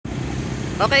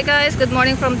Okay guys, good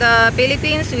morning from the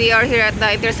Philippines. We are here at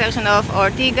the intersection of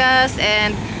Ortigas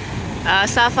and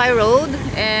Sapphire Road,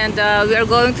 and we are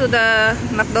going to the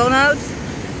McDonald's,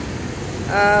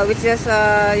 which is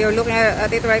you're looking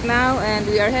at it right now, and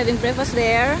we are having breakfast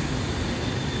there.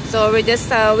 So we're just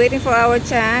waiting for our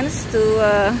chance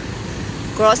to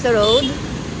cross the road.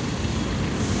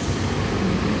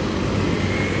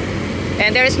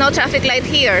 And there is no traffic light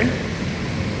here.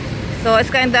 So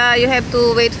it's kinda, you have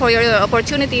to wait for your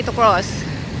opportunity to cross.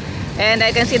 And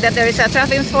I can see that there is a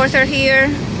traffic enforcer here.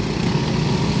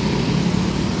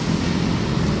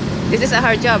 This is a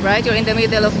hard job, right? You're in the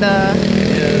middle of the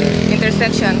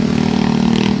intersection.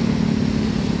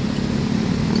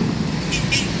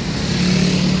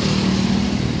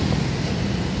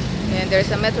 And there's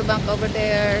a Metro Bank over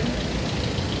there.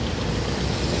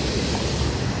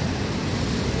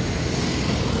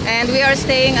 And we are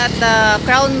staying at the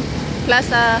Crown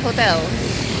Plaza Hotel,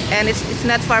 and it's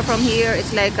not far from here.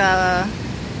 It's like a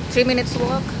 3 minutes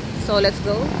walk, so let's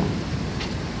go.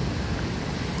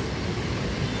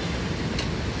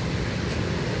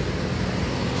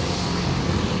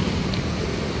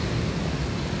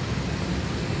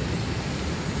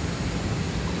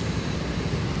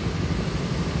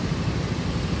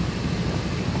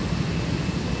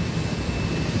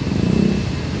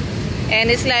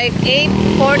 And it's like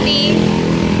 8:40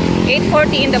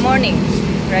 in the morning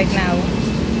right now.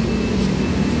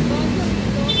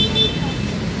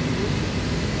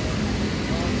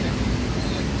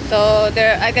 So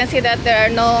there, I can see that there are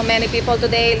no many people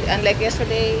today, unlike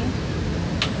yesterday.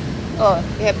 Oh,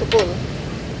 you have to pull.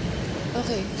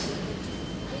 Okay.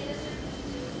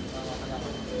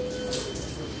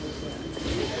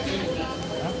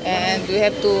 And we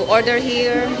have to order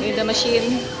here in the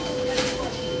machine.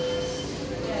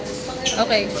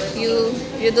 Okay,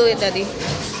 you do it, Daddy.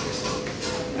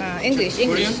 English.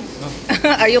 Korean? No.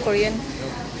 Are you Korean?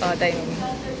 No. Oh, tayo.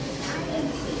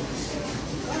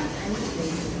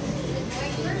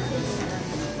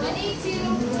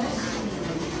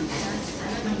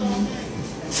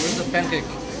 Where's the pancake?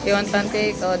 You want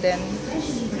pancake? Oh, then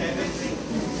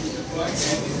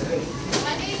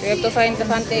we have to find the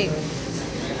pancake.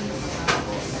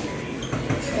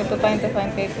 We have to find the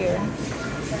pancake here.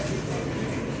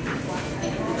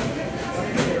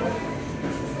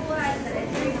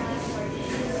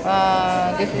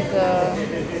 This is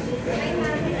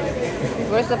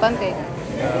where's the pancake?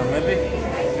 Maybe.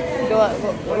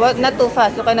 What? Not too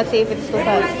fast. You cannot see if it's too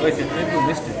fast. Wait, maybe we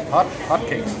missed it. Hot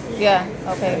cakes. Yeah.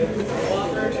 Okay.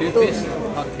 Two-piece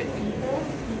hot cake.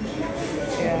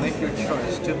 Yeah. Make your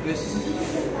choice. Two-piece.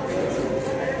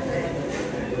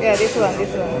 Yeah, this one.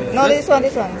 No, this one.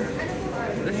 Sure.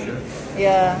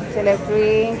 Yeah. Select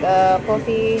drink,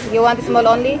 coffee. You want small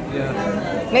only? Yeah.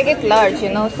 Make it large,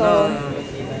 you know. So.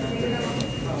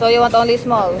 So you want only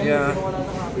small? Yeah.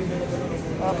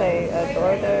 Okay, to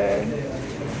order.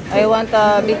 I want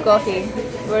a big coffee.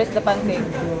 Where is the pancake?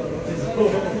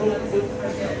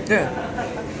 Yeah.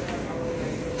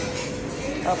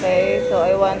 Okay, so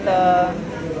I want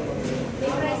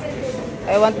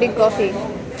big coffee.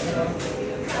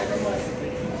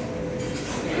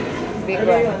 Big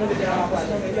one.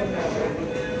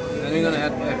 And you're gonna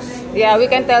add eggs. Yeah, we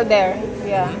can tell there.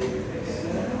 Yeah.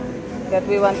 That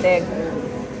we want egg.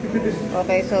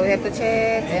 Okay, so we have to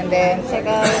check and then check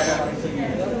out.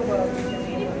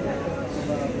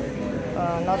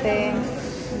 Nothing.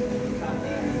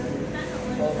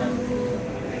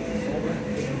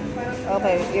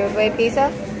 Okay, you pay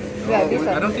pizza? Yeah,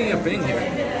 pizza. I don't think you're paying here.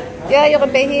 Yeah, you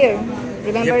can pay here.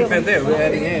 Remember, You have to pay there. We're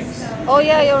adding eggs. Oh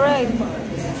yeah, you're right.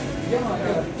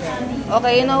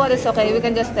 Okay, you know what? It's okay. We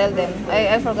can just tell them.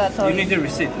 I forgot. Sorry. You need the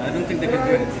receipt. I don't think they can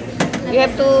do it. You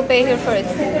have to pay here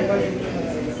first.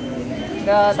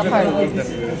 The card.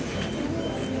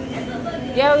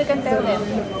 Yeah, we can tell them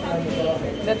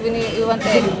that we want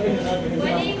egg.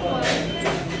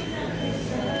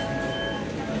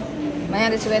 My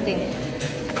hand is sweating.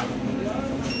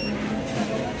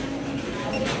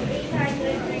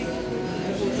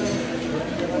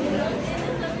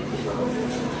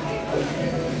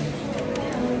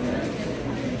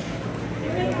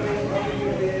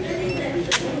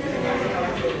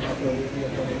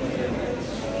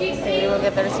 Okay, you will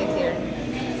get the receipt here.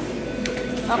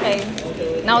 Okay.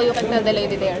 Now you can tell the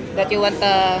lady there that you want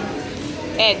the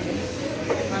egg.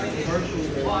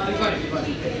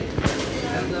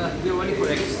 And you're waiting for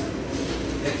eggs.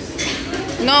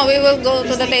 No, we will go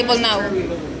to the table now.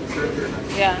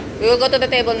 Yeah, we will go to the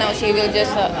table now. She will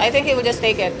just, I think he will just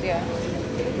take it. Yeah.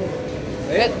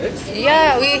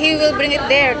 Yeah, he will bring it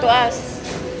there to us.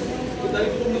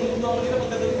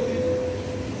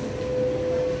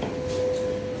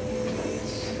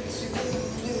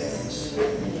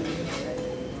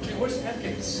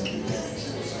 pancakes.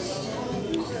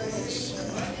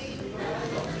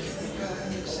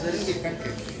 Let him get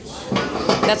pancakes.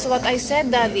 That's what I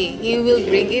said, Daddy. He will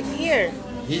bring it here.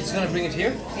 He's gonna bring it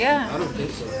here? Yeah. I don't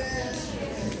think so.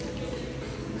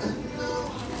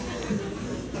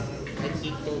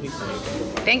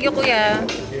 Thank you, Kuya.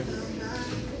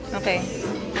 Okay.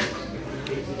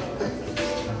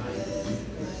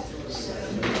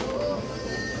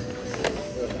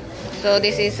 So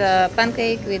this is a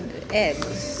pancake with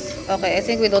eggs. Okay, I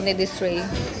think we don't need this tray.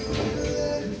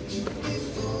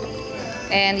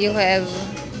 And you have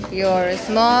your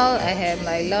small, I have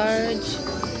my large.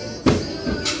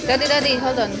 Daddy,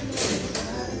 hold on.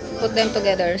 Put them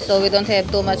together so we don't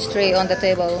have too much tray on the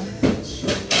table.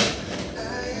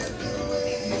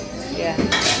 Yeah.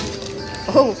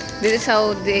 Oh, this is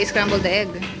how they scramble the egg.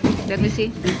 Let me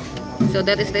see. So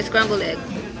that is the scrambled egg.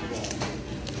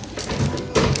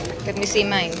 Let me see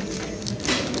mine.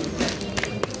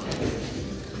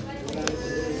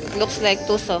 Looks like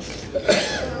too soft.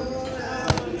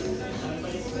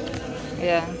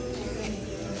 Yeah.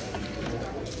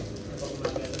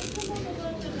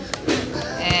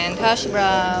 And hash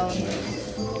brown.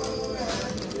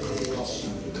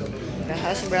 The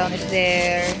hash brown is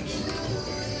there.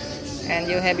 And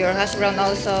you have your hash brown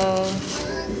also.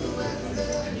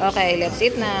 Okay, let's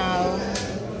eat now.